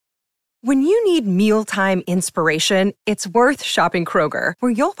When you need mealtime inspiration, it's worth shopping Kroger,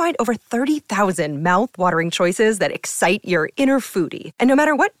 where you'll find over 30,000 mouth-watering choices that excite your inner foodie. And no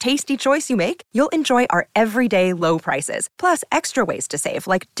matter what tasty choice you make, you'll enjoy our everyday low prices, plus extra ways to save,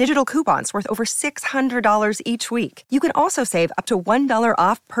 like digital coupons worth over $600 each week. You can also save up to $1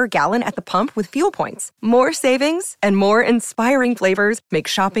 off per gallon at the pump with fuel points. More savings and more inspiring flavors make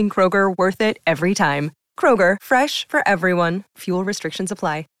shopping Kroger worth it every time. Kroger, fresh for everyone. Fuel restrictions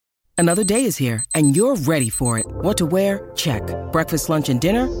apply. Another day is here, and you're ready for it. What to wear? Check. Breakfast, lunch, and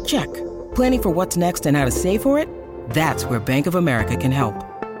dinner? Check. Planning for what's next and how to save for it? That's where Bank of America can help.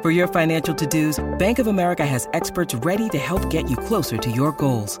 For your financial to-dos, Bank of America has experts ready to help get you closer to your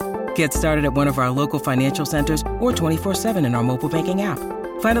goals. Get started at one of our local financial centers or 24/7 in our mobile banking app.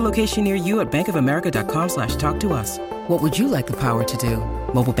 Find a location near you at bankofamerica.com/talktous. What would you like the power to do?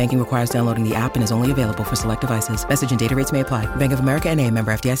 Mobile banking requires downloading the app and is only available for select devices. Message and data rates may apply. Bank of America N.A.,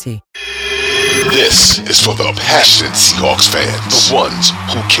 member FDIC. This is for the passionate Seahawks fans. The ones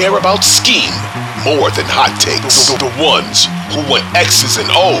who care about scheme more than hot takes. The ones who want X's and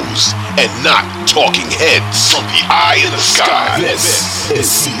O's and not talking heads. From the eye in the sky, this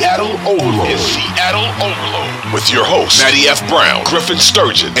is Seattle Overload. With your hosts, Matty F. Brown, Griffin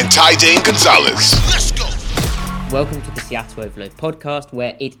Sturgeon, and Ty Dane Gonzalez. Let's go. Welcome to the Seattle Overload podcast,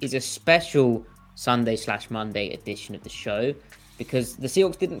 where it is a special Sunday/Monday edition of the show because the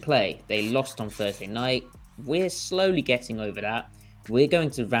Seahawks didn't play. They lost on Thursday night. We're slowly getting over that. We're going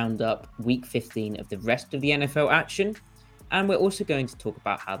to round up week 15 of the rest of the NFL action, and we're also going to talk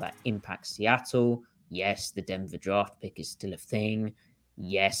about how that impacts Seattle. Yes, the Denver draft pick is still a thing.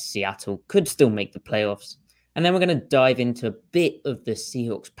 Yes, Seattle could still make the playoffs. And then we're going to dive into a bit of the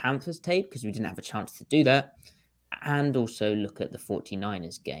Seahawks-Panthers tape because we didn't have a chance to do that, and also look at the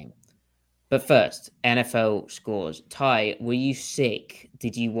 49ers game. But first, NFL scores. Ty, were you sick?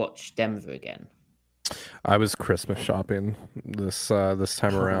 Did you watch Denver again? I was Christmas shopping this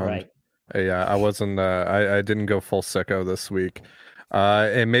time around. Right. Yeah, I wasn't. I didn't go full sicko this week,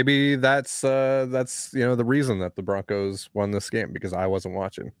 and maybe that's the reason that the Broncos won this game, because I wasn't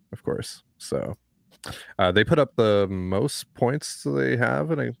watching, of course. So they put up the most points they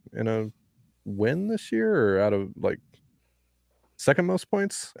have in a win this year, or out of like second most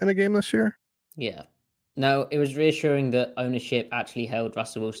points in a game this year. Yeah. No, it was reassuring that ownership actually held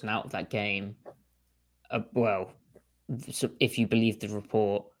Russell Wilson out of that game. So if you believe the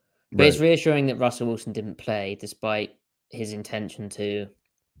report. But It's reassuring that Russell Wilson didn't play despite his intention to.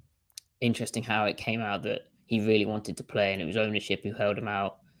 Interesting how it came out that he really wanted to play and it was ownership who held him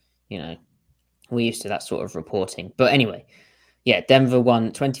out. You know, we're used to that sort of reporting. But anyway, yeah, Denver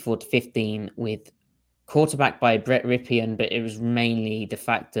won 24-15 with quarterback by Brett Ripien, but it was mainly the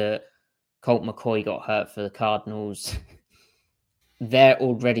fact that Colt McCoy got hurt for the Cardinals. They're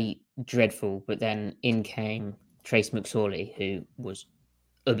already dreadful, but then in came Trace McSorley, who was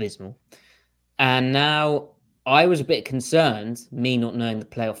abysmal. And now I was a bit concerned, me not knowing the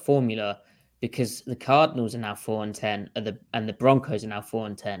playoff formula, because the Cardinals are now 4-10 and the Broncos are now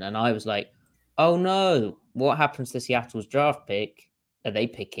 4-10. And I was like, oh no, what happens to Seattle's draft pick? Are they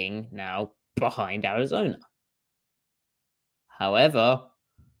picking now behind Arizona? However,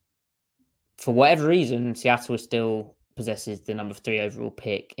 for whatever reason, Seattle still possesses the number 3 overall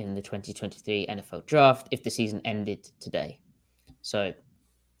pick in the 2023 NFL draft if the season ended today. So,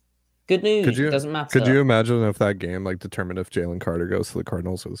 good news. It doesn't matter. Could you imagine if that game determined if Jalen Carter goes to the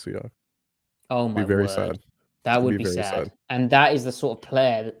Cardinals or the Seahawks? Oh my It'd be very word. sad. That would be sad. And that is the sort of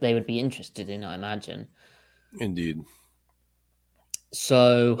player that they would be interested in, I imagine. Indeed.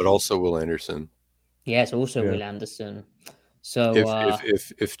 So, but also Will Anderson. Yes, also Will Anderson. So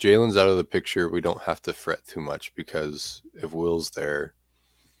if Jalen's out of the picture, we don't have to fret too much, because if Will's there,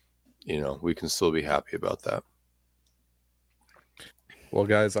 we can still be happy about that. Well,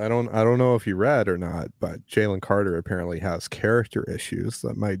 guys, I don't know if you read or not, but Jalen Carter apparently has character issues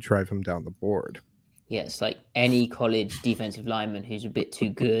that might drive him down the board. Yes, like any college defensive lineman who's a bit too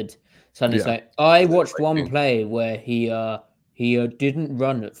good. Suddenly it's like, I watched one play where he didn't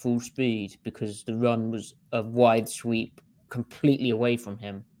run at full speed because the run was a wide sweep completely away from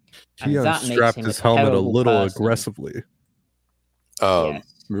him. He unstrapped his helmet a little aggressively. Yes.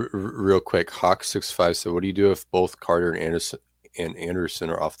 Real quick, Hawk 6'5" said, what do you do if both Carter and Anderson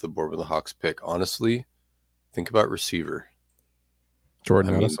are off the board with the Hawks pick? Honestly, think about receiver.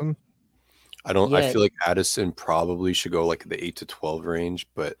 Jordan Addison? I feel like Addison probably should go like the 8 to 12 range,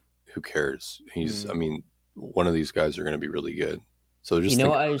 but who cares? One of these guys are going to be really good. So just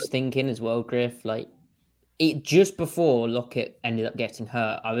what I was thinking as well, Griff? Like, just before Lockett ended up getting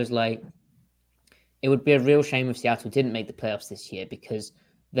hurt, I was like, it would be a real shame if Seattle didn't make the playoffs this year, because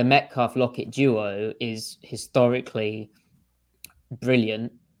the Metcalf-Lockett duo is historically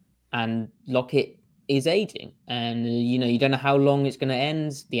brilliant, and Lockett is aging, and you don't know how long it's going to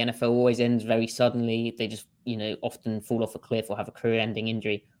end. The NFL always ends very suddenly. They just often fall off a cliff or have a career-ending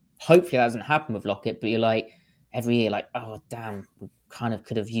injury. Hopefully that doesn't happen with Lockett, but you're like every year, like, oh damn, we kind of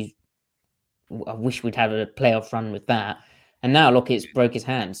could have used. I wish we'd had a playoff run with that. And now Lockett's broke his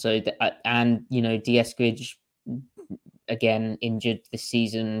hand. So D. Eskridge, again injured this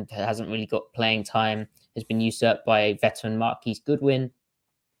season, hasn't really got playing time. Has been usurped by a veteran Marquise Goodwin.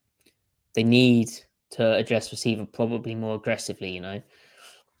 They need to address receiver probably more aggressively, Yep.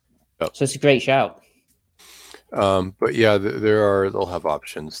 So it's a great shout. But yeah, they'll have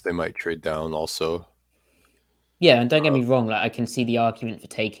options. They might trade down also. Yeah, and don't get me wrong, like I can see the argument for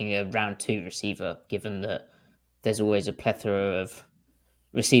taking a round 2 receiver, given that there's always a plethora of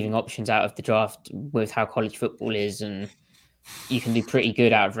receiving options out of the draft with how college football is, and you can do pretty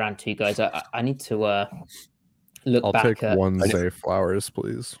good out of round 2 guys. I need to look I'll back take at one Zay Flowers,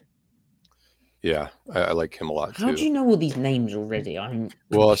 please. Yeah, I like him a lot too. How do you know all these names already? I don't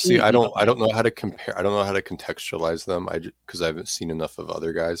know how to compare. I don't know how to contextualize them. Because I haven't seen enough of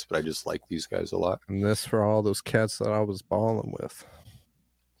other guys, but I just like these guys a lot. And this for all those cats that I was balling with.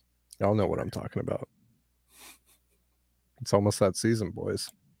 Y'all know what I'm talking about. It's almost that season, boys.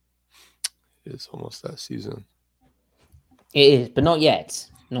 It's almost that season. It is, but not yet.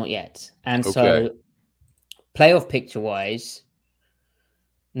 Not yet. And so, playoff picture-wise,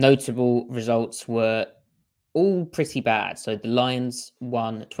 notable results were all pretty bad. So the Lions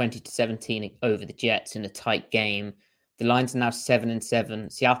won 20-17 over the Jets in a tight game. The Lions are now 7-7.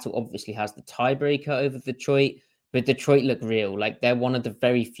 Seattle obviously has the tiebreaker over Detroit, but Detroit look real. Like they're one of the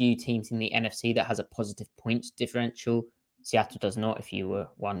very few teams in the NFC that has a positive points differential. Seattle does not, if you were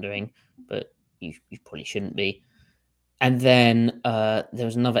wondering, but you probably shouldn't be. And then there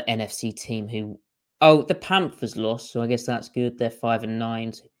was another NFC team who, the Panthers lost, so I guess that's good. They're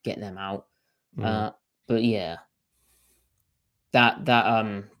 5-9, so get them out. But yeah,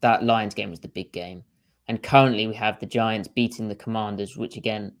 that Lions game was the big game. And currently we have the Giants beating the Commanders, which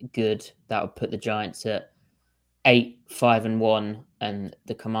again, good. That would put the Giants at 8-5-1, and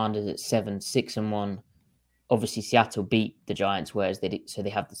the Commanders at 7-6-1. Obviously, Seattle beat the Giants, whereas they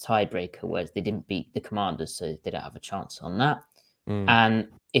have the tiebreaker, whereas they didn't beat the Commanders, so they don't have a chance on that. And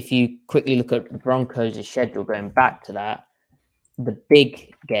if you quickly look at the Broncos' schedule, going back to that, the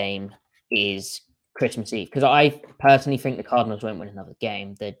big game is Christmas Eve, because I personally think the Cardinals won't win another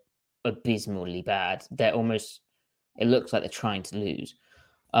game. They're abysmally bad. It looks like they're trying to lose,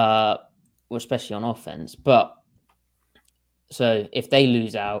 especially on offense. But so if they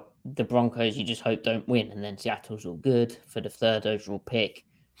lose out, the Broncos, you just hope don't win, and then Seattle's all good for the 3rd overall pick.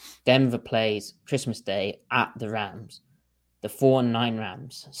 Denver plays Christmas Day at the Rams, the 4-9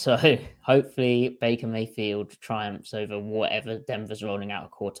 Rams. So hopefully Baker Mayfield triumphs over whatever Denver's rolling out a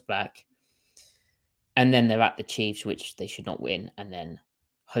quarterback. And then they're at the Chiefs, which they should not win, and then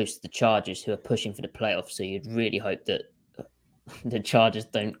host the Chargers, who are pushing for the playoffs. So you'd really hope that the Chargers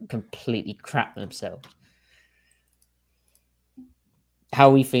don't completely crap themselves. How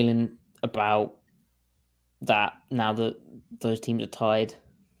are we feeling about that now that those teams are tied?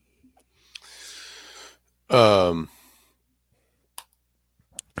 What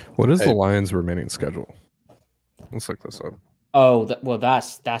is the Lions' remaining schedule? Let's look this up. Oh,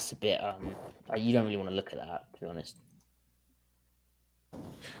 that's a bit. You don't really want to look at that, to be honest.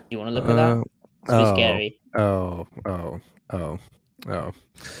 You want to look at that? It's a bit scary. Oh.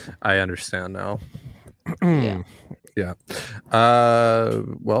 I understand now. Yeah.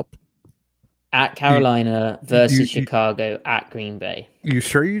 Well, at Carolina versus Chicago at Green Bay. You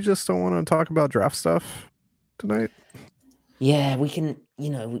sure you just don't want to talk about draft stuff tonight? Yeah, we can.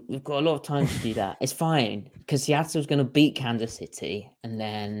 We've got a lot of time to do that. It's fine because Seattle's going to beat Kansas City, and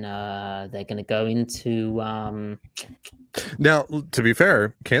then they're going to go into. Now, to be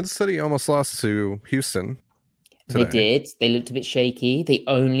fair, Kansas City almost lost to Houston today. They did. They looked a bit shaky. They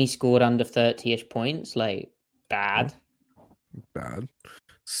only scored under 30-ish points. Like, bad.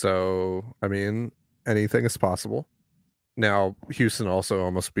 So, I mean, anything is possible. Now, Houston also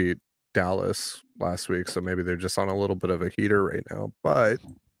almost beat Dallas last week, so maybe they're just on a little bit of a heater right now. But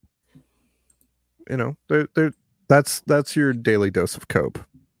that's your daily dose of cope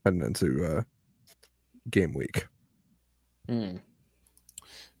heading into game week.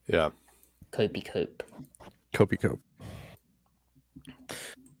 Yeah, Copey cope.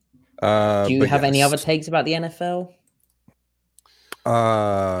 Do you have any other takes about the NFL?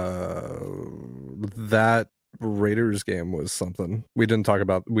 That Raiders game was something we didn't talk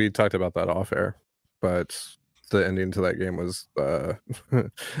about. We talked about that off air, but the ending to that game was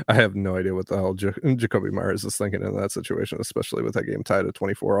I have no idea what the hell Jacoby Myers is thinking in that situation, especially with that game tied at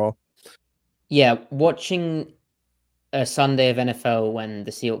 24-all. Yeah, watching a Sunday of NFL when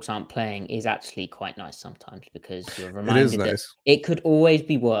the Seahawks aren't playing is actually quite nice sometimes, because you're reminded that it could always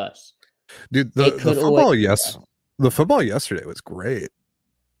be worse. Dude, the football yesterday was great.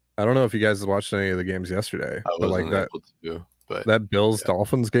 I don't know if you guys watched any of the games yesterday. I wasn't able to, but that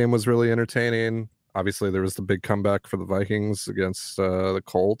Bills-Dolphins game was really entertaining. Obviously, there was the big comeback for the Vikings against the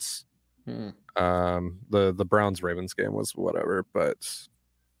Colts. The Browns-Ravens game was whatever, but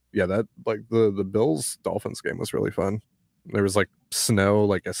yeah, that like the Bills-Dolphins game was really fun. There was like snow,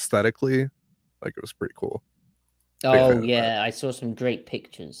 like aesthetically, like it was pretty cool. Oh yeah, I saw some great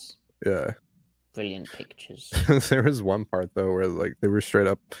pictures. Yeah. Brilliant pictures. There was one part though where like they were straight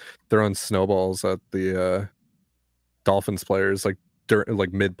up throwing snowballs at the Dolphins players like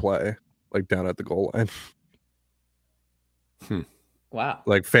mid play, like down at the goal line. Wow.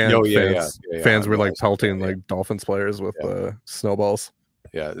 Like fans were like pelting like Dolphins players with snowballs.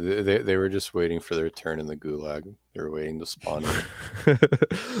 Yeah, they were just waiting for their turn in the gulag. They were waiting to spawn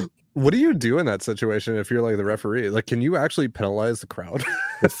in. What do you do in that situation if you're like the referee? Like, can you actually penalize the crowd?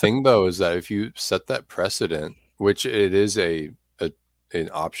 The thing though is that if you set that precedent, which it is an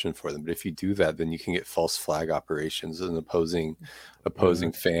option for them, but if you do that, then you can get false flag operations, an opposing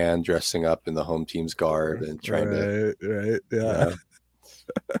fan dressing up in the home team's garb and trying to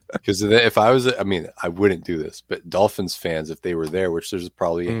because if I was, I mean, I wouldn't do this, but Dolphins fans, if they were there, which there's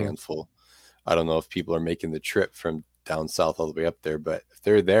probably a handful, I don't know if people are making the trip from down south all the way up there, but if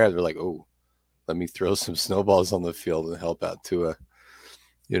they're there, they're like, oh, let me throw some snowballs on the field and help out Tua,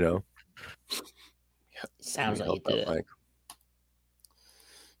 you know. Sounds like you did it.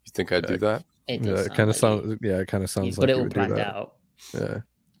 You think I'd do that? It kind of sounds. Yeah, it kind of sounds like you would do that. Out. Yeah,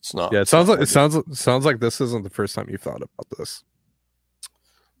 it's not. Yeah, it sounds like this isn't the first time you've thought about this.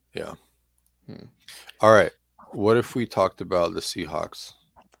 Yeah. All right. What if we talked about the Seahawks?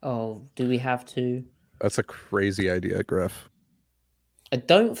 Oh, do we have to? That's a crazy idea, Griff. I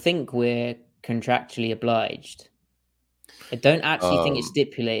don't think we're contractually obliged. I don't actually think it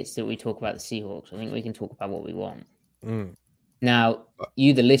stipulates that we talk about the Seahawks. I think we can talk about what we want. Now,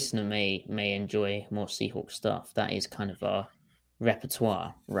 you, the listener, may enjoy more Seahawks stuff. That is kind of our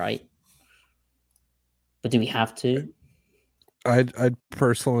repertoire, right? But do we have to? I'd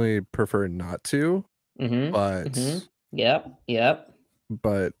personally prefer not to, but yep.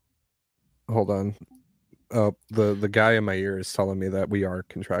 But hold on, the guy in my ear is telling me that we are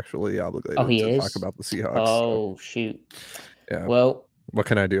contractually obligated to talk about the Seahawks. Oh, shoot. Yeah. Well, what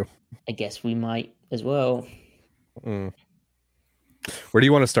can I do? I guess we might as well. Where do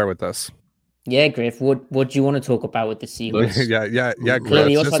you want to start with this? Yeah, Griff, what do you want to talk about with the Seahawks? yeah.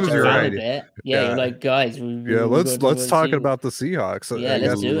 Clearly, you're such a fan of it. Yeah, you're like, guys. Let's talk about the Seahawks. Yeah,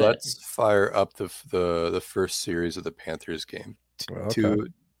 let's do it. Let's fire up the first series of the Panthers game.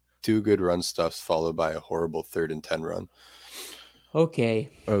 Two good run stuffs followed by a horrible 3rd and 10 run.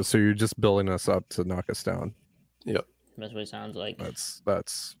 Okay. Oh, so you're just building us up to knock us down. Yep. That's what it sounds like.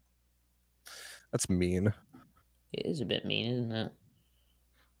 That's mean. It is a bit mean, isn't it?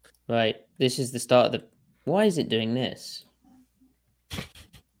 Right. This is the start of the... Why is it doing this?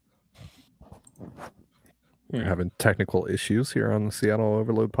 We're having technical issues here on the Seattle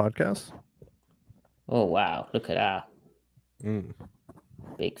Overload podcast. Oh, wow. Look at that.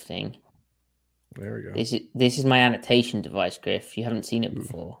 Big thing. There we go. This is my annotation device, Griff. You haven't seen it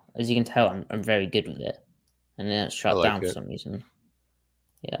before. As you can tell, I'm very good with it. And then it's shut down for some reason.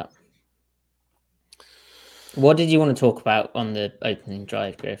 Yeah. What did you want to talk about on the opening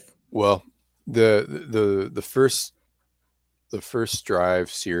drive, Griff? Well, the first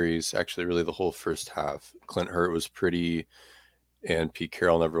drive series, actually really the whole first half, Clint Hurt was pretty, and Pete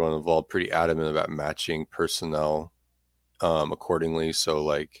Carroll and everyone involved pretty adamant about matching personnel accordingly. So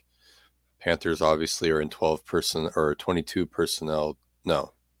like Panthers obviously are in 22 personnel.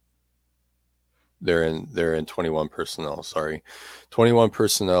 No. They're in 21 personnel, 21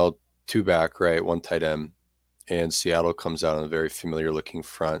 personnel, 2 back, right, 1 tight end. And Seattle comes out on a very familiar looking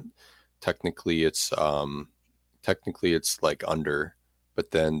front. Technically it's like under, but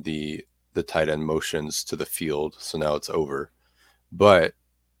then the tight end motions to the field, so now it's over. But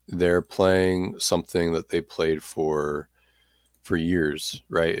they're playing something that they played for years,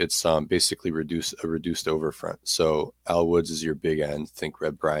 right? It's basically a reduced over front. So Al Woods is your big end. Think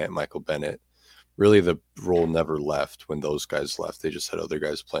Red Bryant, Michael Bennett. Really, the role never left when those guys left. They just had other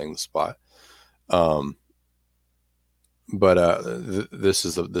guys playing the spot. This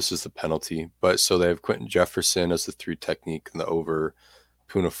is the penalty. But so they have Quentin Jefferson as the through technique and the over.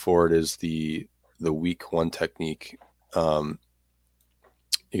 Poona Ford is the the week 1 technique. You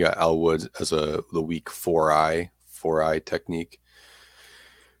got Al Woods as the week 4-eye technique.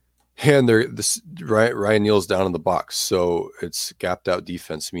 And Ryan Neal's down in the box, so it's gapped out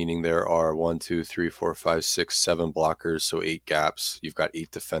defense, meaning there are 1, 2, 3, 4, 5, 6, 7 blockers, so 8 gaps. You've got 8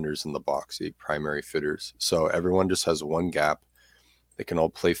 defenders in the box, 8 primary fitters. So everyone just has one gap. They can all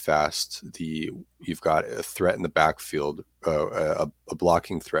play fast. You've got a threat in the backfield, a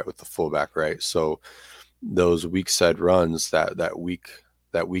blocking threat with the fullback, right? So those weak side runs, that weak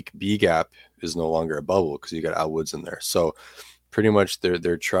B gap is no longer a bubble because you got Al Woods in there. So pretty much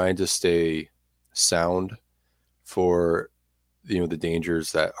they're trying to stay sound for the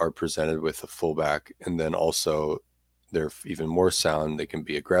dangers that are presented with a fullback, and then also they're even more sound. They can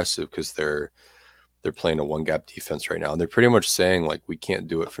be aggressive because they're playing a one gap defense right now, and they're pretty much saying like, we can't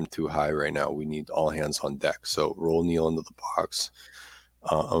do it from too high right now. We need all hands on deck. So roll Neal into the box,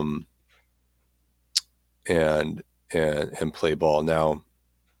 and play ball. Now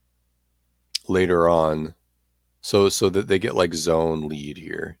later on, so that they get like zone lead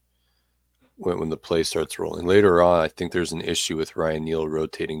here when the play starts rolling. Later on, I think there's an issue with Ryan Neal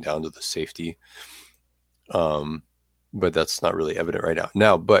rotating down to the safety. But that's not really evident right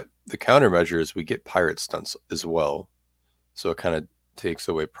now. But the countermeasure is we get pirate stunts as well. So it kind of takes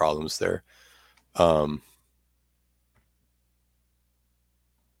away problems there. Okay,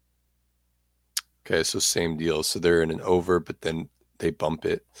 so same deal. So they're in an over, but then they bump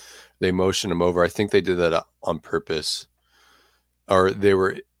it. They motion them over. I think they did that on purpose. Or they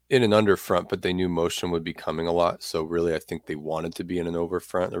were in an under front, but they knew motion would be coming a lot. So really, I think they wanted to be in an over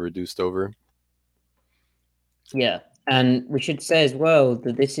front, a reduced over. Yeah. And we should say as well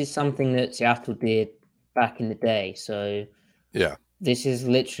that this is something that Seattle did back in the day. So yeah, this is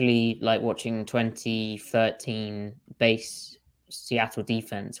literally like watching 2013 base Seattle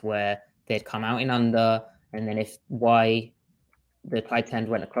defense where they'd come out in under, and then if the tight end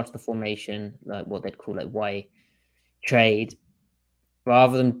went across the formation, like what they'd call like Y trade,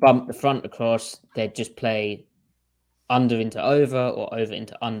 rather than bump the front across, they'd just play under into over or over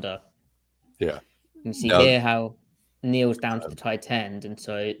into under. Yeah. You see here how Neal's down to the tight end, and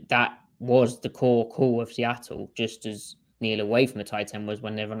so that was the core call of Seattle, just as Neal away from the tight end was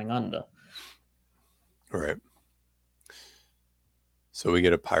when they're running under. Right. So we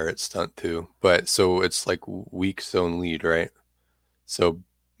get a pirate stunt too, but so it's like weak zone lead, right? So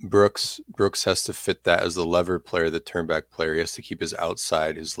Brooks has to fit that as the lever player, the turnback player. He has to keep his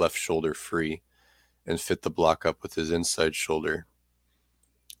outside, his left shoulder free, and fit the block up with his inside shoulder.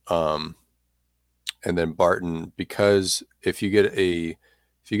 And then Barton, because if you get a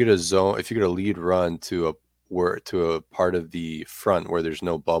lead run to a part of the front where there's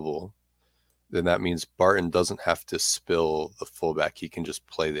no bubble, then that means Barton doesn't have to spill the fullback. He can just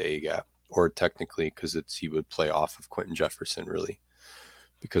play the A gap, or technically, because he would play off of Quentin Jefferson, really,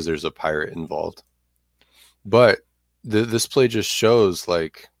 because there's a pirate involved. But this play just shows,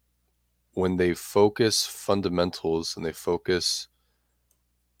 like, when they focus fundamentals and they focus,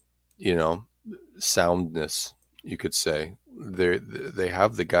 soundness, you could say, they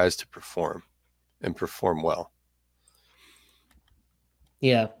have the guys to perform and perform well.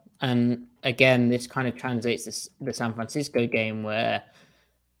 Yeah. And again, this kind of translates the San Francisco game where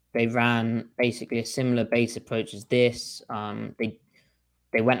they ran basically a similar base approach as this.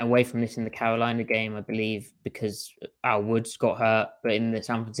 They went away from this in the Carolina game, I believe, because Al Woods got hurt. But in the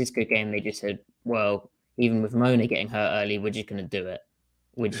San Francisco game, they just said, well, even with Mona getting hurt early, we're just going to do it.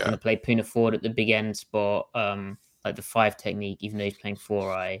 We're just going to play Puna Ford at the big end spot, like the 5 technique, even though he's playing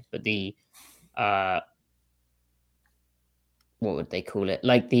 4-eye. But the what would they call it?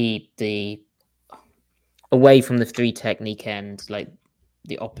 Like the away from the 3 technique end, like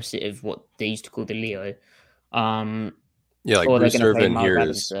the opposite of what they used to call the Leo. Yeah, like Bruce Irvin here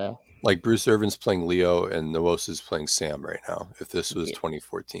is like Bruce Irvin's playing Leo and Noos is playing Sam right now. If this was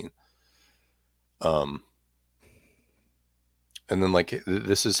 2014, and then like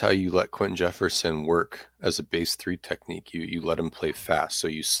this is how you let Quentin Jefferson work as a base 3 technique. You let him play fast, so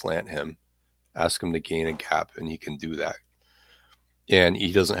you slant him, ask him to gain a gap, and he can do that. And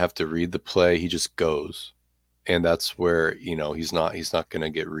he doesn't have to read the play; he just goes, and that's where he's not going to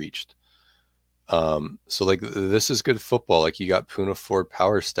get reached. So like this is good football. Like you got Puna Ford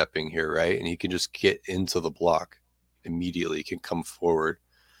power stepping here, right? And he can just get into the block immediately. He can come forward,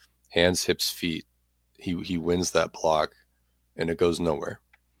 hands, hips, feet. He wins that block, and it goes nowhere.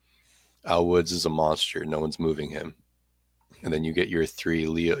 Al Woods is a monster. No one's moving him. And then you get your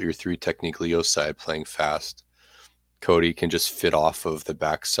 3 technique Leo side playing fast. Cody can just fit off of the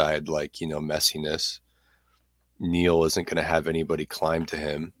backside, like messiness. Neal isn't going to have anybody climb to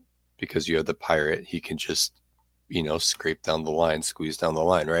him, because you have the pirate. He can just, scrape down the line, squeeze down the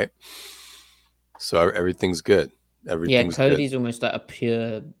line, right? So everything's good. Everything's good. Cody's almost like a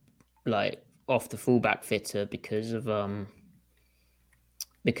pure, like, off the fullback fitter because of the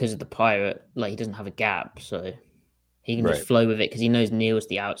pirate. Like, he doesn't have a gap, so he can just flow with it because he knows Neil's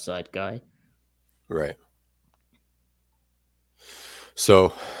the outside guy. Right.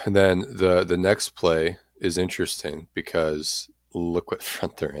 So, and then the next play is interesting because look what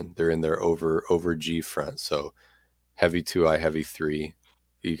front they're in. They're in their over G front. So heavy 2-eye, heavy 3.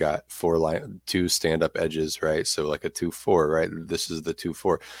 You got 2 stand-up edges, right? So like a 2-4, right? This is the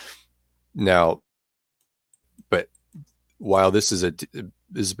 2-4. Now, but while this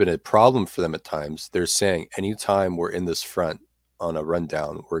has been a problem for them at times, they're saying anytime we're in this front on a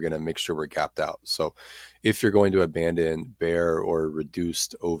rundown, we're going to make sure we're gapped out. So if you're going to abandon bear or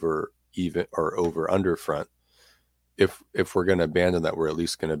reduced over even or over under front, if we're going to abandon that, we're at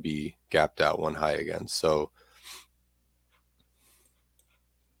least going to be gapped out 1 high again. So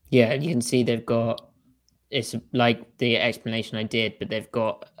yeah, you can see they've got, it's like the explanation I did, but they've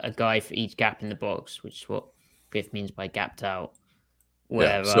got a guy for each gap in the box, which is what Biff means by gapped out,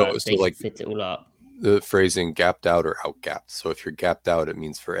 where they can fit it all up. The phrasing gapped out or out gapped. So if you're gapped out, it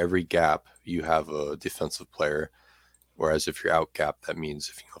means for every gap you have a defensive player. Whereas if you're out gapped, that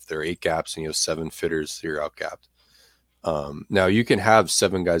means if there are 8 gaps and you have 7 fitters, you're out gapped. Now you can have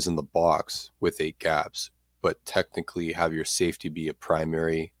 7 guys in the box with 8 gaps, but technically have your safety be a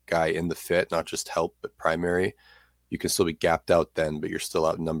primary guy in the fit, not just help, but primary. You can still be gapped out then, but you're still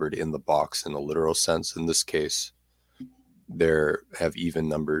outnumbered in the box in a literal sense. In this case, they have even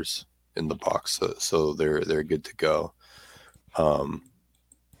numbers in the box, so they're good to go.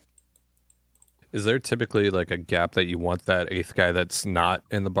 Is there typically like a gap that you want that 8th guy that's not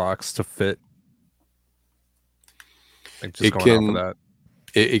in the box to fit? Like just going off of that.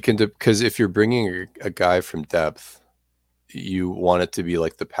 It can, because if you're bringing a guy from depth, you want it to be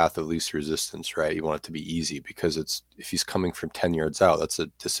like the path of least resistance, right? You want it to be easy because if he's coming from 10 yards out, that's a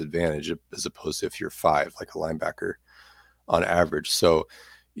disadvantage as opposed to if you're 5, like a linebacker on average. So,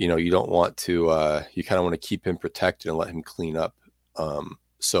 you don't want to, you kind of want to keep him protected and let him clean up.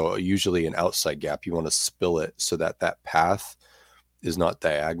 So usually an outside gap, you want to spill it so that path is not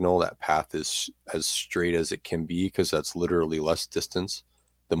diagonal. That path is as straight as it can be because that's literally less distance.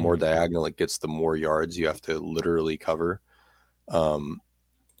 The more diagonal it gets, the more yards you have to literally cover.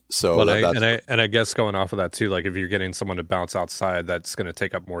 So I guess going off of that too, like if you're getting someone to bounce outside, that's going to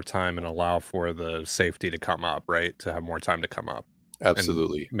take up more time and allow for the safety to come up, right? To have more time to come up.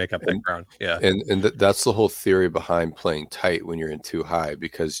 Absolutely. Make up that ground. Yeah. And that's the whole theory behind playing tight when you're in 2 high,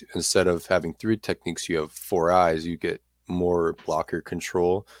 because instead of having 3 techniques, you have 4 eyes, you get more blocker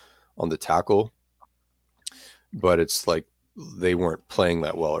control on the tackle. But it's like they weren't playing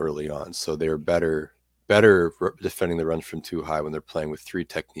that well early on. So they were better defending the run from 2 high when they're playing with 3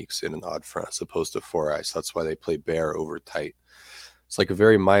 techniques in an odd front as opposed to 4 eyes. So that's why they play bear over tight. It's like a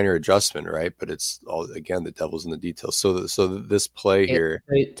very minor adjustment, right? But it's all, again, the devil's in the details. So this play here,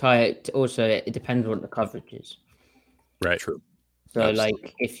 also it depends on what the coverage is, right? True. So absolutely.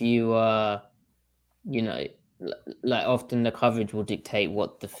 Like if you like often the coverage will dictate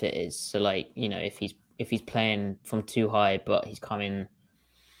what the fit is. So like if he's playing from 2 high, but he's coming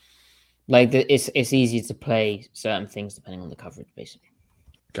like it's easy to play certain things depending on the coverage, basically.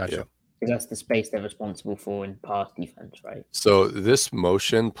 Gotcha. Yeah. Because that's the space they're responsible for in pass defense, right? So this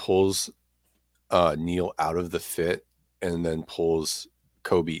motion pulls Neil out of the fit and then pulls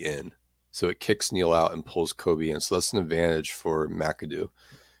Kobe in. So it kicks Neil out and pulls Kobe in. So that's an advantage for McAdoo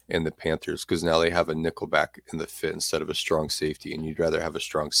and the Panthers because now they have a nickel back in the fit instead of a strong safety, and you'd rather have a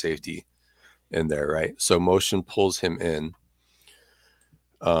strong safety in there, right? So motion pulls him in.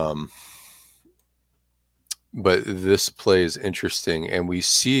 But this play is interesting, and we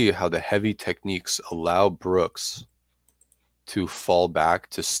see how the heavy techniques allow Brooks to fall back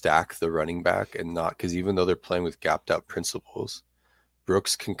to stack the running back and not, because even though they're playing with gapped out principles,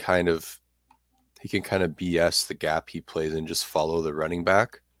 Brooks can kind of BS the gap he plays and just follow the running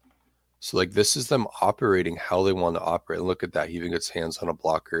back. So like this is them operating how they want to operate. And look at that. He even gets hands on a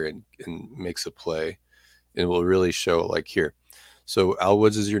blocker and makes a play. And will really show like here. So Al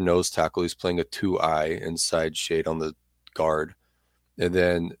Woods is your nose tackle. He's playing a 2-eye inside shade on the guard. And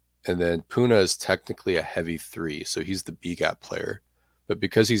then Puna is technically a heavy 3. So he's the B gap player. But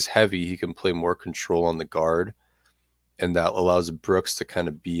because he's heavy, he can play more control on the guard. And that allows Brooks to kind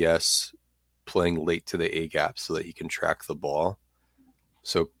of BS playing late to the A gap so that he can track the ball.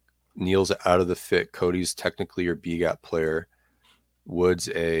 So Neil's out of the fit. Cody's technically your B gap player. Woods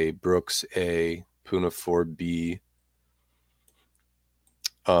A, Brooks A, Puna 4B.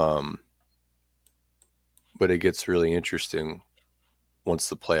 But it gets really interesting once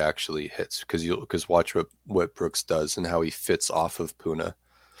the play actually hits, because watch what Brooks does and how he fits off of Puna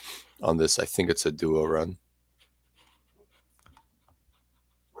on this. I think it's a duo run.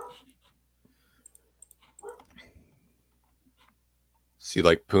 See,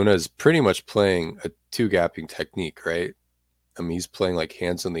 like Puna is pretty much playing a two gapping technique, right? I mean, he's playing like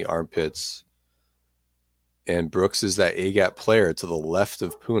hands in the armpits, and Brooks is that A gap player to the left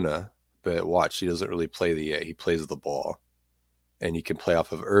of Puna. But watch, he doesn't really play the A; he plays the ball, and he can play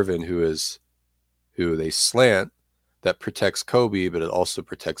off of Irvin, who they slant that protects Kobe, but it also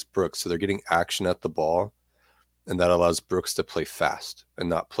protects Brooks. So they're getting action at the ball, and that allows Brooks to play fast and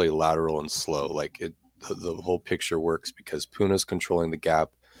not play lateral and slow. Like the whole picture works because Puna's controlling the gap.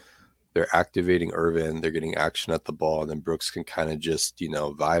 They're activating Irvin. They're getting action at the ball, and then Brooks can kind of just,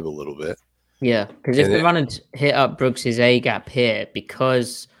 vibe a little bit. Yeah, because if the runner hit up Brooks's A gap here,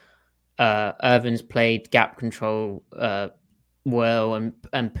 because Irvin's played gap control well,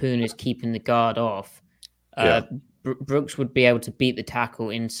 and Puna's keeping the guard off, Brooks would be able to beat the tackle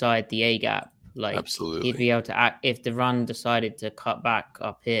inside the A gap. Like, absolutely, he'd be able to act if the run decided to cut back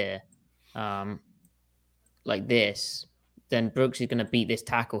up here, like this. Then Brooks is going to beat this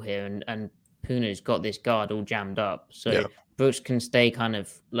tackle here, and Puna's got this guard all jammed up. So Brooks can stay kind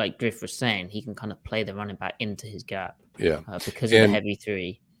of, like Griff was saying, he can kind of play the running back into his gap. Because of the heavy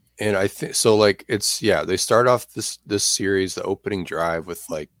three. And I think so. Like they start off this series, the opening drive, with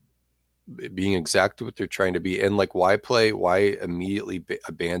like being exactly what they're trying to be, and like why immediately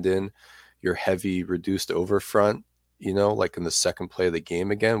abandon your heavy reduced over front, like in the second play of the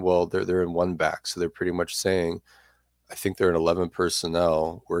game again. Well, they're in one back, so they're pretty much saying, I think they're in 11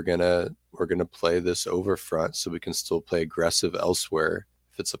 personnel. We're gonna play this over front so we can still play aggressive elsewhere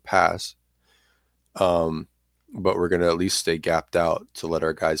if it's a pass. But we're gonna at least stay gapped out to let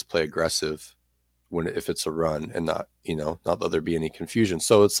our guys play aggressive if it's a run, and not that there be any confusion.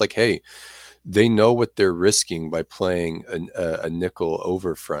 So it's like, hey, they know what they're risking by playing a nickel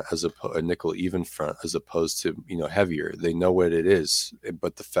over front a nickel even front as opposed to heavier. They know what it is,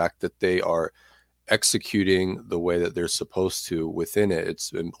 but the fact that they are executing the way that they're supposed to within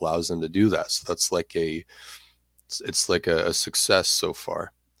it allows them to do that. So that's like it's like a success so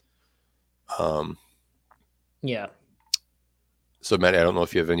far. So Matt, I don't know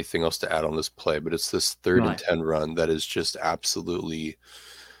if you have anything else to add on this play, but it's this 3rd and 10 run that is just absolutely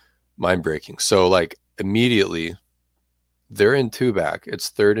mind breaking. So like immediately they're in two back, it's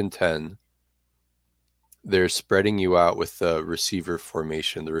 3rd and 10. They're spreading you out with the receiver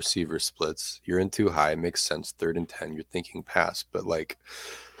formation, the receiver splits. You're in too high. It makes sense. 3rd and 10. You're thinking pass, but like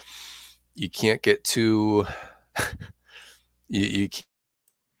you can't get too. you can't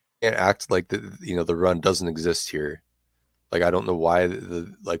act like the run doesn't exist here. Like I don't know why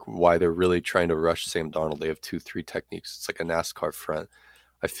why they're really trying to rush Sam Darnold. They have 2-3 techniques. It's like a NASCAR front.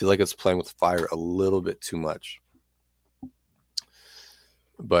 I feel like it's playing with fire a little bit too much.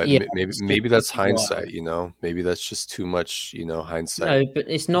 But maybe that's hindsight, maybe that's just too much, hindsight. No, but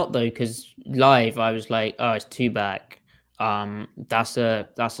it's not though, because live I was like, oh, it's two back. That's a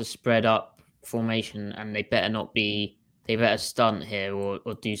spread up formation, and they better stunt here or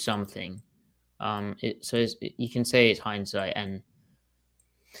do something. You can say it's hindsight, and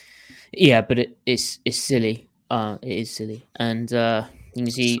but it's silly. It is silly, and you can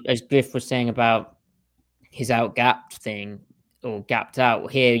see, as Griff was saying about his out-gapped thing, or gapped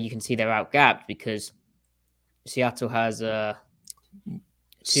out. Here you can see they're out gapped because Seattle has two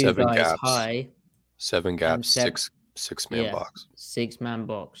 7 guys gaps, high, 7 gaps, six man box, 6-man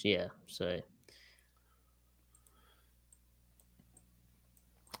box. Yeah, so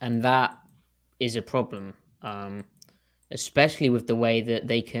and that is a problem, especially with the way that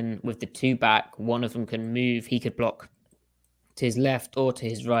they can, with the two back, one of them can move. He could block to his left or to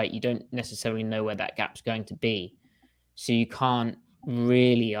his right. You don't necessarily know where that gap's going to be. So you can't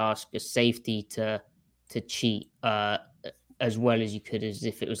really ask a safety to cheat as well as you could as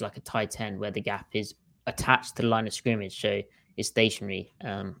if it was like a tight end where the gap is attached to the line of scrimmage, so it's stationary,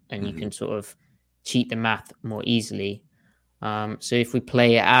 and you can sort of cheat the math more easily. So if we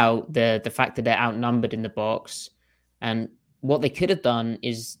play it out, the fact that they're outnumbered in the box, and what they could have done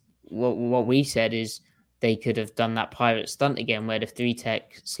is what we said is they could have done that pirate stunt again, where the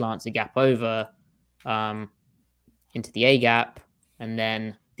 3-tech slants a gap over into the A gap, and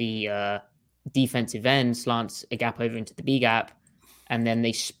then the defensive end slants a gap over into the B gap, and then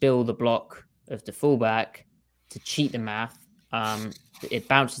they spill the block of the fullback to cheat the math. It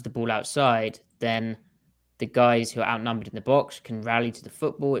bounces the ball outside, then the guys who are outnumbered in the box can rally to the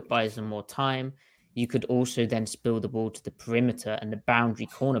football. It buys them more time. you could also then spill the ball to the perimeter and the boundary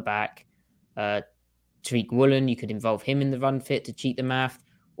cornerback, Tariq Woolen. You could involve him in the run fit to cheat the math,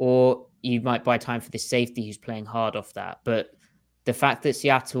 or you might buy time for the safety who's playing hard off that. But the fact that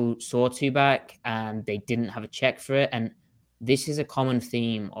Seattle saw two back and they didn't have a check for it, and this is a common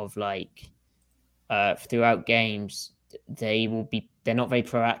theme of like throughout games, they're not very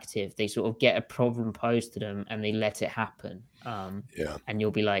proactive. They sort of get a problem posed to them and they let it happen. And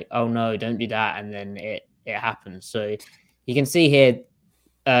you'll be like, oh no, don't do that. And then it happens. So you can see here,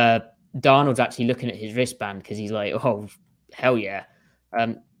 Darnold's actually looking at his wristband because he's like, oh, hell yeah.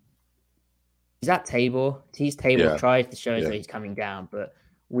 Is that Tabor? Tabor tries to show us that he's coming down, but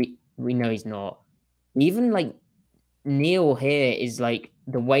we know he's not. Even like Neal here is like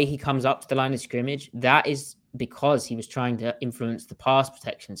the way he comes up to the line of scrimmage. That is because he was trying to influence the pass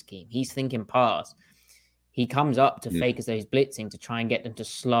protection scheme. He's thinking pass. He comes up to fake as though he's blitzing to try and get them to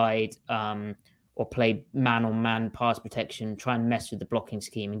slide or play man-on-man pass protection, try and mess with the blocking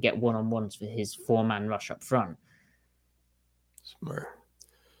scheme and get one-on-ones for his four-man rush up front. Smart.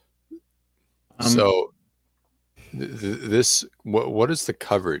 So this, what is the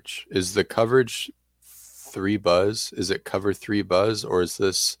coverage? Is the coverage 3 buzz? Is it cover 3 buzz, or is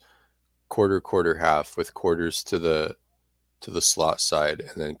this quarter half with quarters to the slot side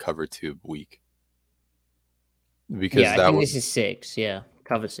and then cover 2 weak? Because I think this is 6. Yeah,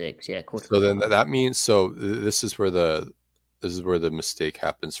 cover 6. Yeah, quarter. So then that means this is where the mistake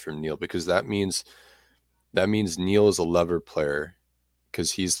happens for Neal, because that means Neal is a lever player,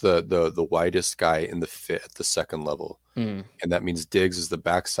 because he's the widest guy in the fit at the second level. And that means Diggs is the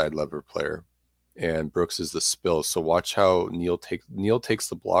backside lever player and Brooks is the spill. So watch how Neal takes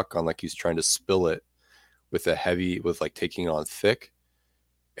the block on like he's trying to spill it with like taking on thick.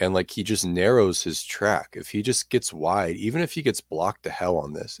 And like he just narrows his track. If he just gets wide, even if he gets blocked to hell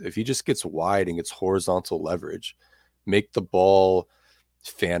on this, if he just gets wide and gets horizontal leverage, make the ball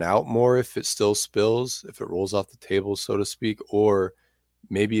fan out more if it still spills, if it rolls off the table, so to speak, or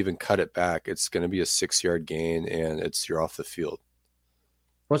maybe even cut it back, it's going to be a 6-yard gain and you're off the field.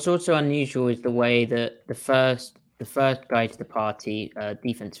 What's also unusual is the way that the first guy to the party,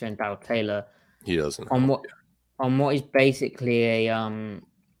 defensive end Darrell Taylor, he doesn't on what is basically a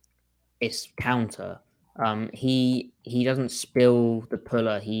it's counter. He doesn't spill the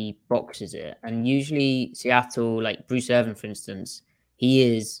puller, he boxes it. And usually Seattle, like Bruce Irvin, for instance,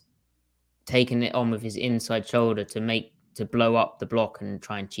 he is taking it on with his inside shoulder to blow up the block and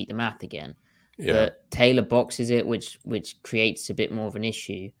try and cheat the math again. Yeah. But Taylor boxes it, which creates a bit more of an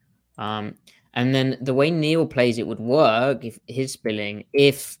issue. And then the way Neal plays it would work if his spilling,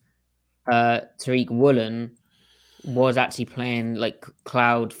 if Tariq Woolen was actually playing like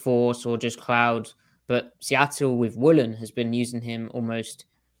cloud force or just cloud. But Seattle with Woolen has been using him almost,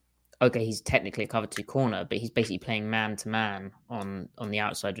 okay, he's technically a cover 2 corner, but he's basically playing man-to-man on the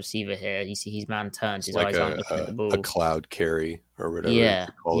outside receiver here. You see his man turns, his eyes aren't looking at the ball. A cloud carry or whatever.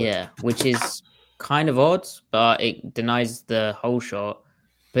 Yeah, which is kind of odd, but it denies the whole shot.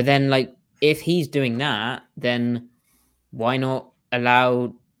 But then, like, if he's doing that, then why not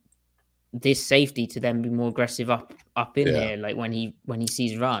allow this safety to then be more aggressive up in here, like when he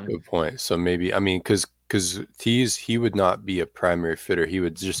sees run? Good point. So maybe, I mean, because Tease, he would not be a primary fitter. He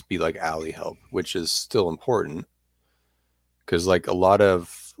would just be like alley help, which is still important. Because like a lot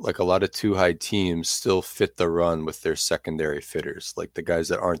of 2-high teams still fit the run with their secondary fitters. Like the guys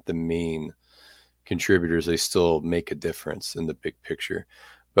that aren't the main contributors, they still make a difference in the big picture.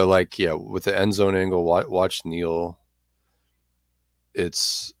 But like, yeah, with the end zone angle, watch Neal.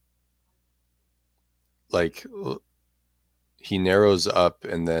 It's like he narrows up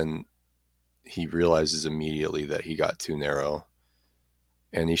and then he realizes immediately that he got too narrow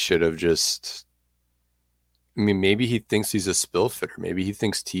and he should have just, I mean, maybe he thinks he's a spill fitter. Maybe he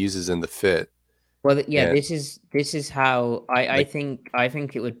thinks Tease is in the fit. Well, yeah, this is how I think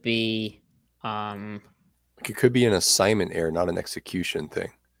it would be. It could be an assignment error, not an execution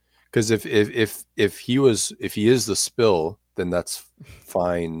thing. Because if he is the spill, then that's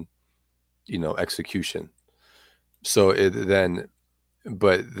fine, execution. So then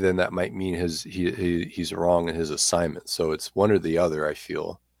that might mean he's wrong in his assignment. So it's one or the other, I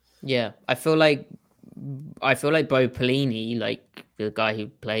feel. Yeah, I feel like Bo Pelini, like the guy who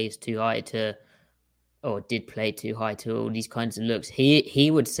plays too high to, or did play too high to all these kinds of looks,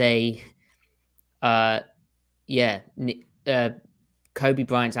 he would say, Kobe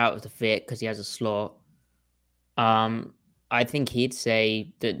Bryant's out of the fit because he has a slot. I think he'd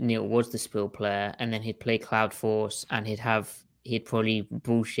say that Neal was the spill player, and then he'd play Cloud Force, and he'd probably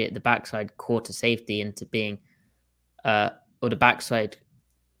bullshit the backside quarter safety into being, or the backside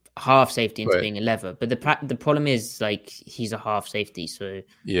half safety into But being a lever. But the problem is like he's a half safety, so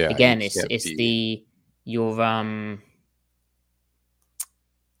yeah, again, you it's can't it's be the your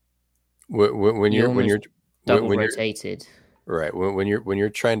when you're you're when almost you're double when you're rotated. right when you're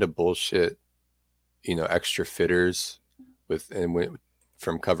trying to bullshit, extra fitters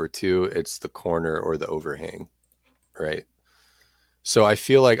from cover two, it's the corner or the overhang, right? So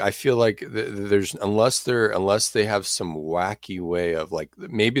there's unless they have some wacky way of like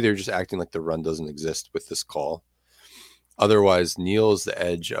maybe they're just acting like the run doesn't exist with this call. Otherwise, Neal is the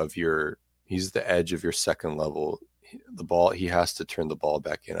edge of your second level. The ball, he has to turn the ball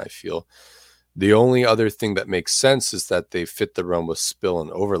back in, I feel. The only other thing that makes sense is that they fit the run with spill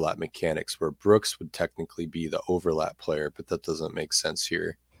and overlap mechanics, where Brooks would technically be the overlap player, but that doesn't make sense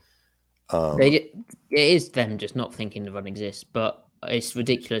here. It is them just not thinking the run exists, but it's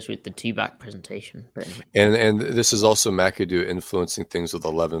ridiculous with the two back presentation. But anyway. And this is also McAdoo influencing things with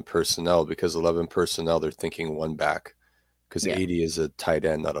 11 personnel, because 11 personnel, they're thinking one back, because 80 is a tight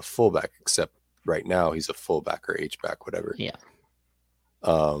end, not a fullback, except right now he's a fullback or H-back, whatever. Yeah.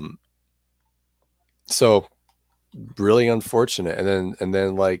 So really unfortunate. And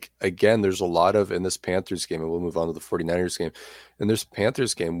then like, again, there's a lot of, in this Panthers game, and we'll move on to the 49ers game, and there's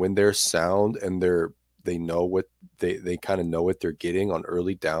Panthers game when they're sound and they know what they kind of know what they're getting on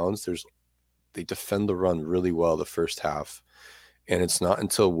early downs. They defend the run really well the first half. And it's not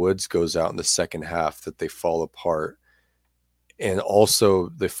until Woods goes out in the second half that they fall apart. And also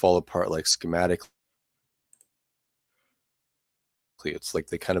they fall apart like schematically. It's like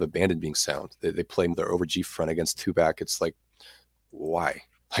they kind of abandoned being sound. They play their over G front against two back. It's like, why?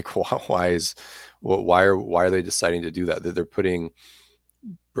 Like, why are they deciding to do that? They're putting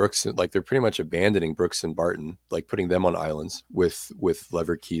Brooks, like they're pretty much abandoning Brooks and Barton, like putting them on islands with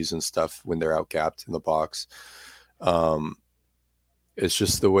lever keys and stuff when they're out gapped in the box. It's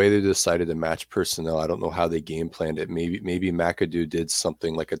just the way they decided to match personnel. I don't know how they game planned it. Maybe McAdoo did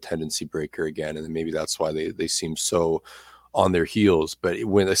something like a tendency breaker again, and maybe that's why they seem so on their heels. But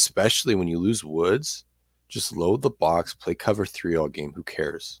especially when you lose Woods, just load the box, play cover three all game. Who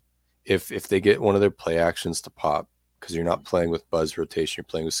cares? If they get one of their play actions to pop, because you're not playing with buzz rotation, you're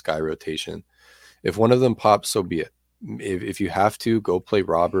playing with sky rotation. If one of them pops, so be it. If you have to, go play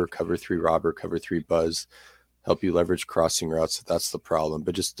cover three buzz, help you leverage crossing routes if that's the problem.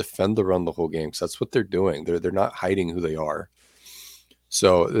 But just defend the run the whole game, because that's what they're doing. They're not hiding who they are.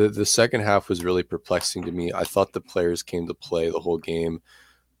 So the second half was really perplexing to me. I thought the players came to play the whole game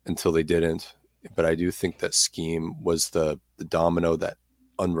until they didn't. But I do think that scheme was the domino that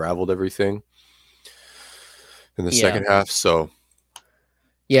unraveled everything in the second half. So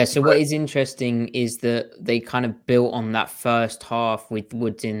what is interesting is that they kind of built on that first half with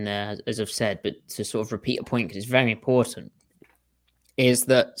Woods in there, as I've said, but to sort of repeat a point, because it's very important, is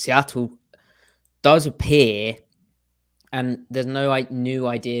that Seattle does appear, and there's no new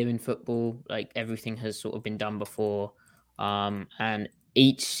idea in football, like everything has sort of been done before, and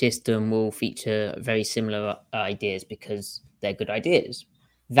each system will feature very similar ideas because they're good ideas.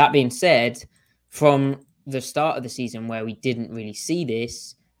 That being said, from the start of the season where we didn't really see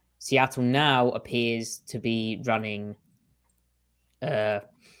this, Seattle now appears to be running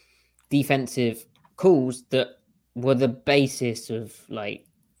defensive calls that were the basis of like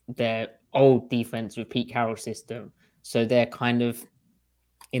their old defense with Pete Carroll's system. So they're kind of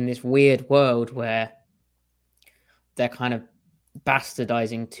in this weird world where they're kind of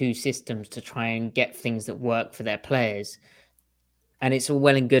bastardizing two systems to try and get things that work for their players. And it's all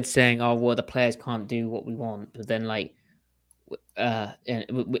well and good saying, oh, well, the players can't do what we want. But then like,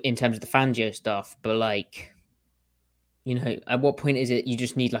 in terms of the Fangio stuff, but like, at what point is it you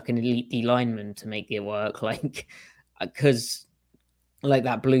just need like an elite D lineman to make it work? Like, because like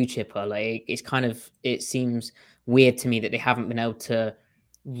that blue chipper, like it's kind of, it seems weird to me that they haven't been able to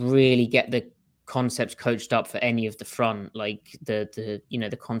really get the concepts coached up for any of the front, like the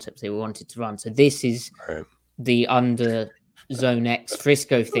concepts they wanted to run. So this is the under zone X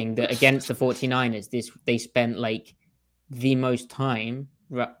Frisco thing that against the 49ers, they spent like the most time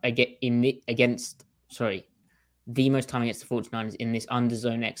against the 49ers in this under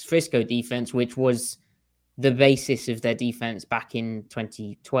zone X Frisco defense, which was the basis of their defense back in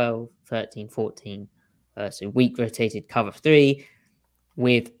 2012, 13, 14. So weak rotated cover three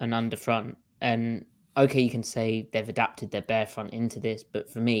with an under front. And okay, you can say they've adapted their bare front into this, but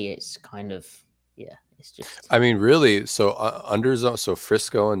for me, it's kind of, it's just. I mean, really, so under zone, so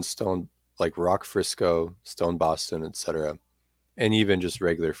Frisco and Stone, like Rock Frisco, Stone Boston, etc., and even just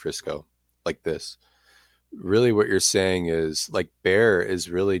regular Frisco, like this. Really, what you're saying is like Bear is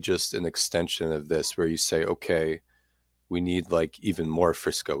really just an extension of this, where you say, okay, we need like even more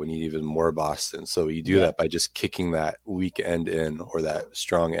Frisco, we need even more Boston. So you do that by just kicking that weak end in or that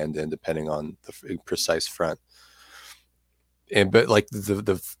strong end in, depending on the precise front. But like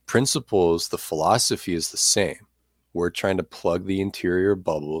the principles, the philosophy is the same. We're trying to plug the interior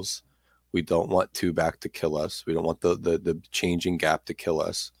bubbles. We don't want two back to kill us. We don't want the changing gap to kill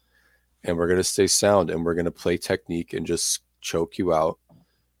us. And we're going to stay sound, and we're going to play technique and just choke you out.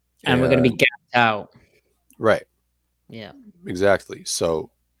 And we're going to be gapped out. Right. Yeah. Exactly.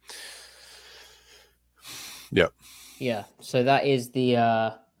 So, yeah. Yeah. So that is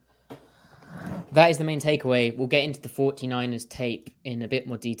the main takeaway. We'll get into the 49ers tape in a bit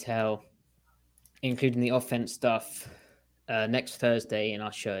more detail, including the offense stuff, next Thursday in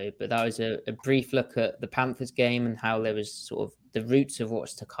our show. But that was a brief look at the Panthers game and how there was sort of the roots of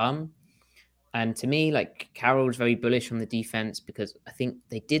what's to come. And to me, like, Carroll's very bullish on the defense because I think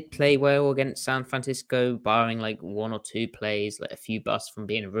they did play well against San Francisco, barring like one or two plays, like a few busts from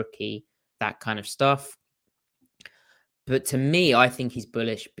being a rookie, that kind of stuff. But to me, I think he's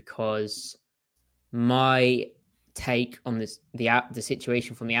bullish because my take on this, the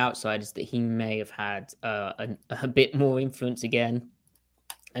situation from the outside, is that he may have had a bit more influence again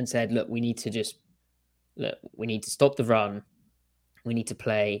and said, look, we need to stop the run. We need to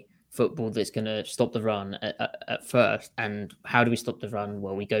play football that's going to stop the run at first. And how do we stop the run?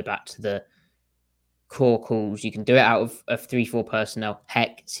 Well, we go back to the core calls. You can do it out of 3-4 personnel.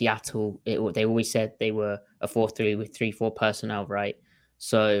 Heck, Seattle, they always said they were a 4-3 with 3-4 personnel, right?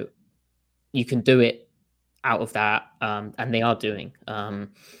 So you can do it out of that, and they are doing.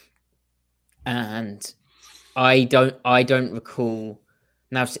 And I don't recall.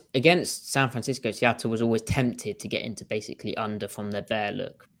 Now, against San Francisco, Seattle was always tempted to get into basically under from their bear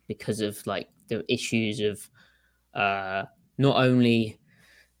look because of like the issues of not only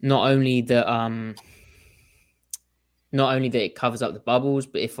that it covers up the bubbles,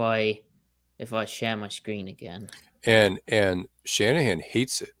 but if I share my screen again. And Shanahan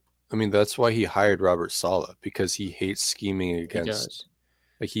hates it. I mean, that's why he hired Robert Saleh, because he hates scheming against. He does.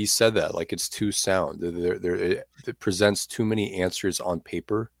 Like he said that, like it's too sound. It presents too many answers on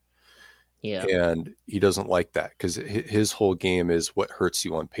paper. Yeah. And he doesn't like that because his whole game is what hurts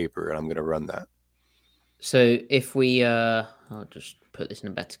you on paper, and I'm going to run that. So if we, I'll just put this in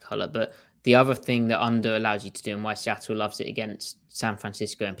a better color, but the other thing that under allows you to do, and why Seattle loves it against San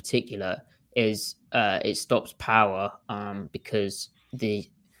Francisco in particular, is it stops power because the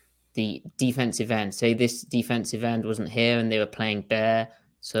defensive end, say this defensive end wasn't here and they were playing bear,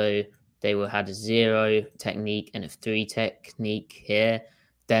 so they had a 0 technique and a 3 technique here.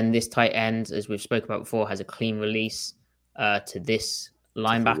 Then this tight end, as we've spoke about before, has a clean release to this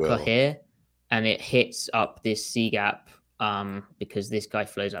linebacker here, and it hits up this C gap because this guy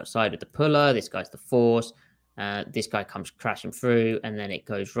flows outside of the puller, this guy's the force, this guy comes crashing through, and then it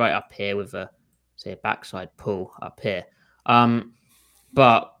goes right up here with a backside pull up here.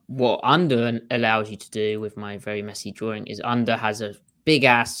 But what under allows you to do with my very messy drawing is under has a big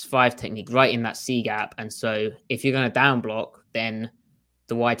ass 5 technique right in that C gap. And so if you're going to down block, then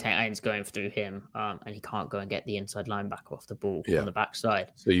the wide tight end's going through him, and he can't go and get the inside linebacker off the ball on the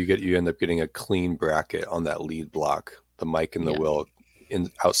backside. So you end up getting a clean bracket on that lead block. The Mike and the Will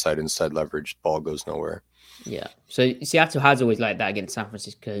inside leverage, ball goes nowhere. Yeah. So Seattle has always liked that against San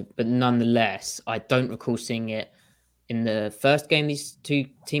Francisco, but nonetheless, I don't recall seeing it in the first game these two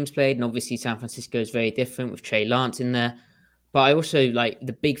teams played. And obviously San Francisco is very different with Trey Lance in there. But I also like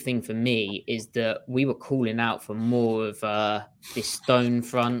the big thing for me is that we were calling out for more of this stone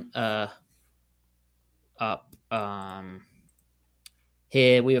front up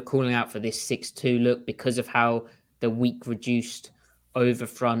here. We were calling out for this 6-2 look because of how the weak reduced over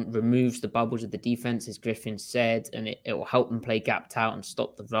front removes the bubbles of the defense, as Griffin said, and it will help them play gapped out and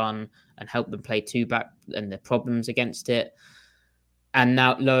stop the run and help them play 2 back and the problems against it. And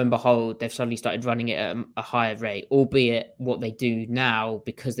now, lo and behold, they've suddenly started running it at a higher rate, albeit what they do now,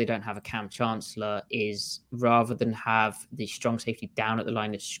 because they don't have a Cam Chancellor, is rather than have the strong safety down at the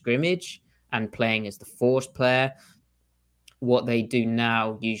line of scrimmage and playing as the force player, what they do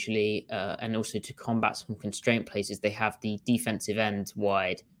now usually, and also to combat some constraint plays, is they have the defensive end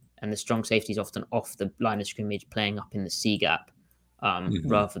wide and the strong safety is often off the line of scrimmage playing up in the C gap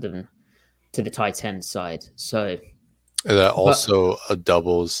rather than to the tight end side. So that also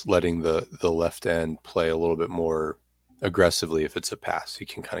doubles letting the left end play a little bit more aggressively if it's a pass. You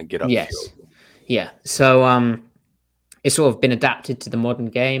can kind of get up. Yes. Yeah. So it's sort of been adapted to the modern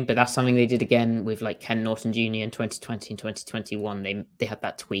game, but that's something they did again with like Ken Norton Jr. in 2020 and 2021. They had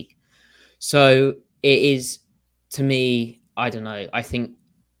that tweak. So it is, to me, I don't know. I think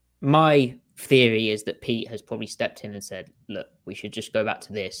my theory is that Pete has probably stepped in and said, look, we should just go back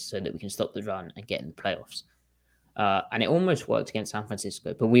to this so that we can stop the run and get in the playoffs. And it almost worked against San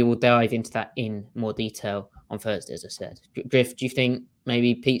Francisco, but we will dive into that in more detail on Thursday, as I said. Griff, do you think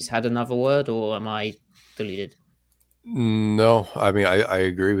maybe Pete's had another word, or am I deluded? No, I mean, I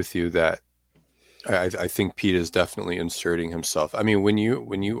agree with you that I think Pete is definitely inserting himself. I mean, when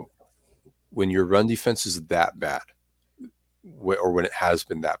your run defense is that bad, or when it has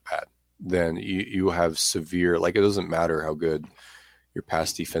been that bad, then you have severe, like, it doesn't matter how good your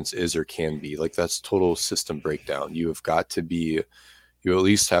pass defense is or can be. Like, that's total system breakdown. You at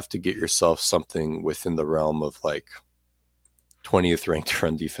least have to get yourself something within the realm of like 20th ranked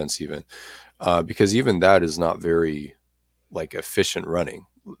run defense even, because even that is not very like efficient running,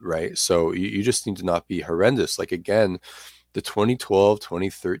 right? So you just need to not be horrendous. Like, again, the 2012,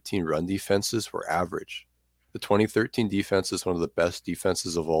 2013 run defenses were average. The 2013 defense is one of the best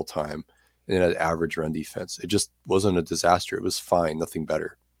defenses of all time, and it had average run defense. It just wasn't a disaster. It was fine, nothing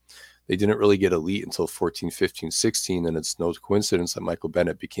better. They didn't really get elite until 14, 15, 16, and it's no coincidence that Michael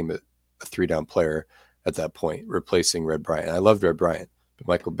Bennett became a 3-down player at that point, replacing Red Bryant. I loved Red Bryant, but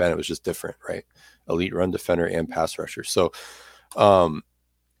Michael Bennett was just different, right? Elite run defender and pass rusher. So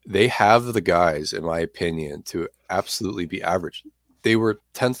they have the guys, in my opinion, to absolutely be average. They were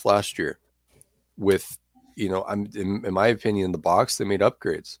 10th last year with, in my opinion, in the box, they made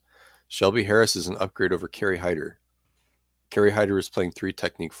upgrades. Shelby Harris is an upgrade over Kerry Hyder. Kerry Hyder was playing 3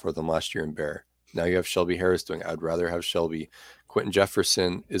 technique for them last year in Bear. Now you have Shelby Harris doing. I'd rather have Shelby. Quentin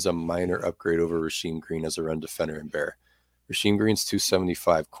Jefferson is a minor upgrade over Rasheem Green as a run defender in Bear. Rasheem Green's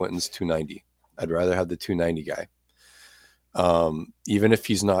 275. Quentin's 290. I'd rather have the 290 guy. Even if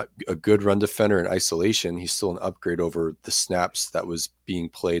he's not a good run defender in isolation, he's still an upgrade over the snaps that was being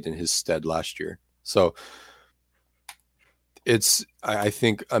played in his stead last year. So I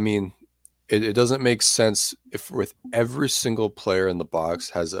think, it doesn't make sense if with every single player in the box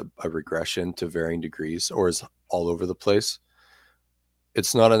has a regression to varying degrees or is all over the place.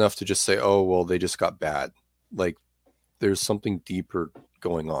 It's not enough to just say, oh, well, they just got bad. Like, there's something deeper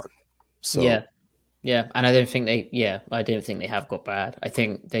going on. So yeah. And I don't think they have got bad. I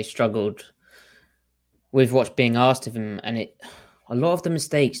think they struggled with what's being asked of them. And a lot of the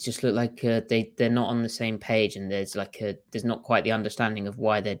mistakes just look like they're not on the same page. And there's not quite the understanding of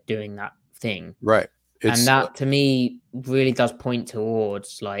why they're doing that thing. Right. And that to me really does point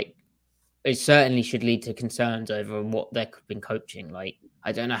towards, like, it certainly should lead to concerns over what they've been coaching. Like,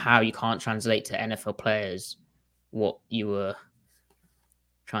 I don't know how you can't translate to NFL players what you were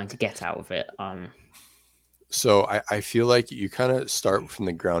trying to get out of it. So I feel like you kind of start from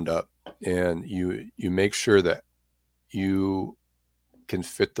the ground up, and you make sure that you can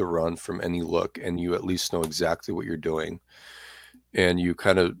fit the run from any look, and you at least know exactly what you're doing, and you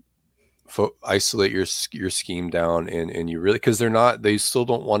kind of isolate your scheme down, and you really, because they still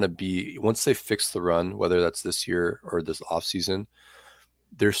don't want to be, once they fix the run, whether that's this year or this offseason,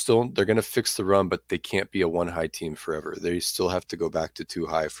 they're going to fix the run, but they can't be a 1-high team forever. They still have to go back to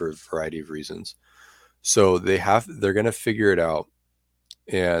 2-high for a variety of reasons. So they're going to figure it out.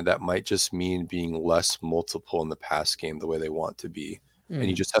 And that might just mean being less multiple in the pass game the way they want to be. And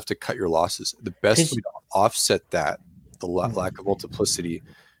you just have to cut your losses. The best way to offset that, the lack of multiplicity,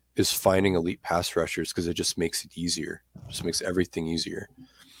 is finding elite pass rushers, because it just makes it easier. It just makes everything easier.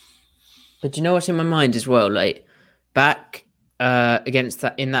 But you know what's in my mind as well? Like, back against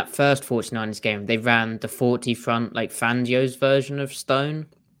that, in that first 49ers game, they ran the 40 front, like Fangio's version of Stone,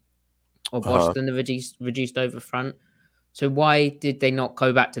 or Boston, the reduced over front. So why did they not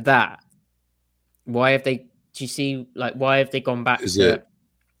go back to that? Why have they? Do you see? Like, why have they gone back to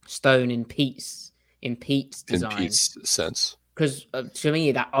Stone in Pete's design? In Pete's sense, because to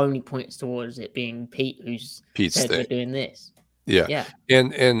me that only points towards it being Pete who's said we're doing this. Yeah.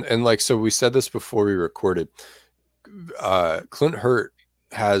 And like, so we said this before we recorded. Clint Hurt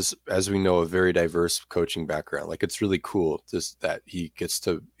has, as we know, a very diverse coaching background. Like, it's really cool just that he gets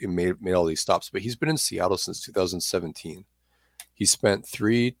to made all these stops, but he's been in Seattle since 2017. He spent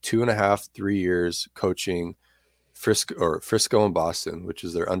 3 years coaching Frisco and Boston, which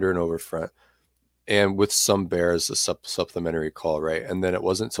is their under and over front, and with some Bears, a supplementary call, right? And then it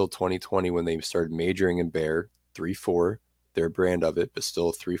wasn't until 2020 when they started majoring in Bear 3-4, their brand of it, but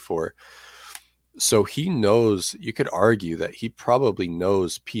still 3-4. So he knows, you could argue that he probably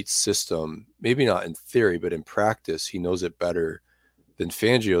knows Pete's system, maybe not in theory, but in practice, he knows it better than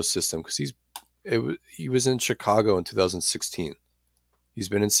Fangio's system, because he was in Chicago in 2016. He's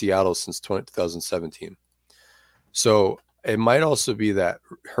been in Seattle since 2017. So it might also be that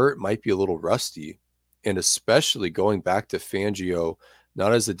Hurt might be a little rusty, and especially going back to Fangio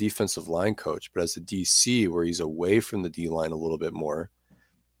not as a defensive line coach, but as a DC where he's away from the D line a little bit more.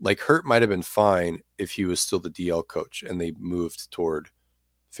 Like Hurt might have been fine if he was still the DL coach and they moved toward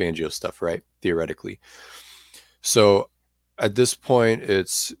Fangio stuff, right? Theoretically. So at this point,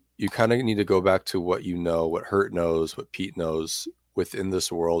 you kind of need to go back to what you know, what Hurt knows, what Pete knows within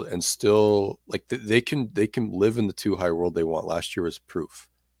this world, and still like they can live in the too high world they want. Last year was proof.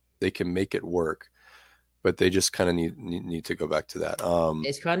 They can make it work, but they just kind of need to go back to that.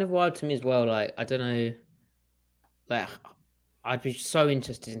 It's kind of wild to me as well. Like, I don't know, like I'd be so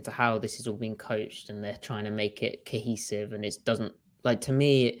interested into how this is all being coached and they're trying to make it cohesive. And it doesn't, like, to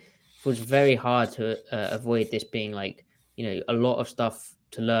me, it feels very hard to avoid this being like, a lot of stuff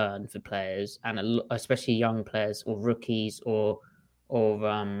to learn for players and especially young players or rookies but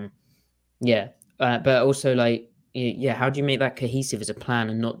also like, how do you make that cohesive as a plan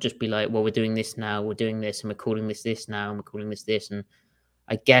and not just be like, well, we're doing this now, we're doing this, and we're calling this now, and we're calling this. And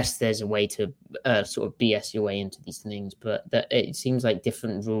I guess there's a way to sort of BS your way into these things, but it seems like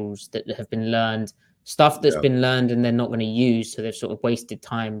different rules that have been learned, stuff that's been learned and they're not going to use. So they've sort of wasted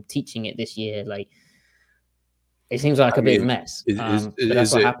time teaching it this year. Like, it seems like a bit of a mess. But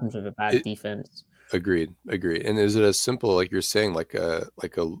that's what happens with a bad defense. Agreed. And is it as simple, like you're saying, like a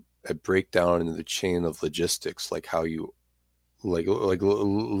breakdown in the chain of logistics, like how you I don't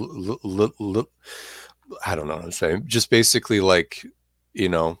know what I'm saying. Just basically like,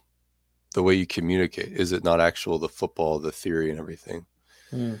 the way you communicate. Is it not actual, the football, the theory and everything?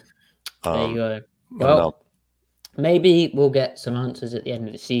 There you go. Well, maybe we'll get some answers at the end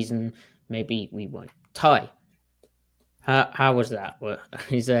of the season. Maybe we won't. Ty, how was that?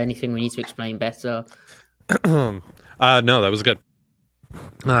 Is there anything we need to explain better? No, that was good.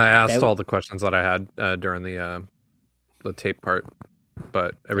 I asked all the questions that I had during the tape part,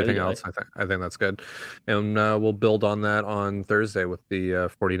 but everything else, I think that's good. And we'll build on that on Thursday with the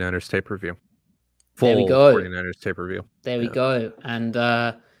 49ers tape review. There we go. 49ers tape review. There we go. And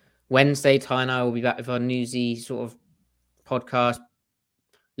Wednesday, Ty and I will be back with our newsy sort of podcast,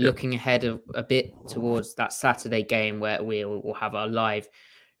 looking ahead a bit towards that Saturday game where we will have our live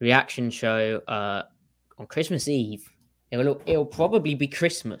reaction show on Christmas Eve. It'll probably be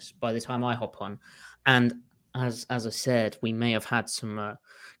Christmas by the time I hop on. And as I said, we may have had some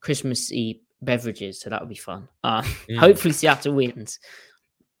Christmas Eve beverages, so that would be fun. Hopefully Seattle wins.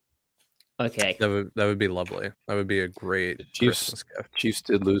 Okay. That would be lovely. That would be a great Christmas gift. Chiefs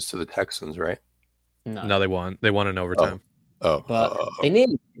did lose to the Texans, right? No, they won. They won in overtime. But they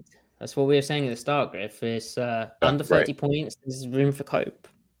nearly did. That's what we were saying at the start, Griff. It's under 30 points. There's room for cope.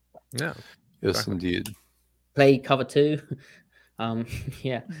 Yeah. Yes, indeed. Play cover 2.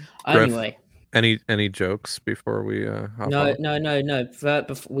 Yeah. Griff, anyway. Any jokes before we hop on? No.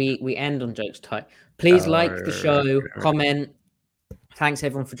 Before we end on jokes, Ty. Please like the show, comment. Thanks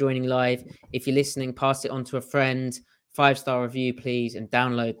everyone for joining live. If you're listening, pass it on to a friend. 5-star review, please, and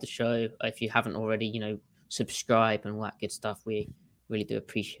download the show if you haven't already. Subscribe and all that good stuff. We really do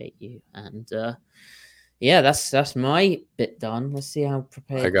appreciate you. And that's my bit done. Let's see how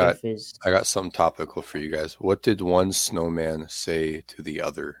prepared Griff is. I got something topical for you guys. What did one snowman say to the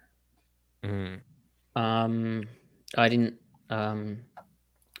other? I didn't. I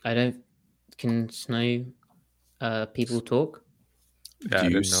don't. Can snow people talk? Yeah, I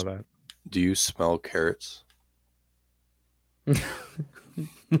didn't know that. Do you smell carrots?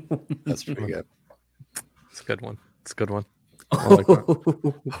 That's pretty good. It's a good one. I like that.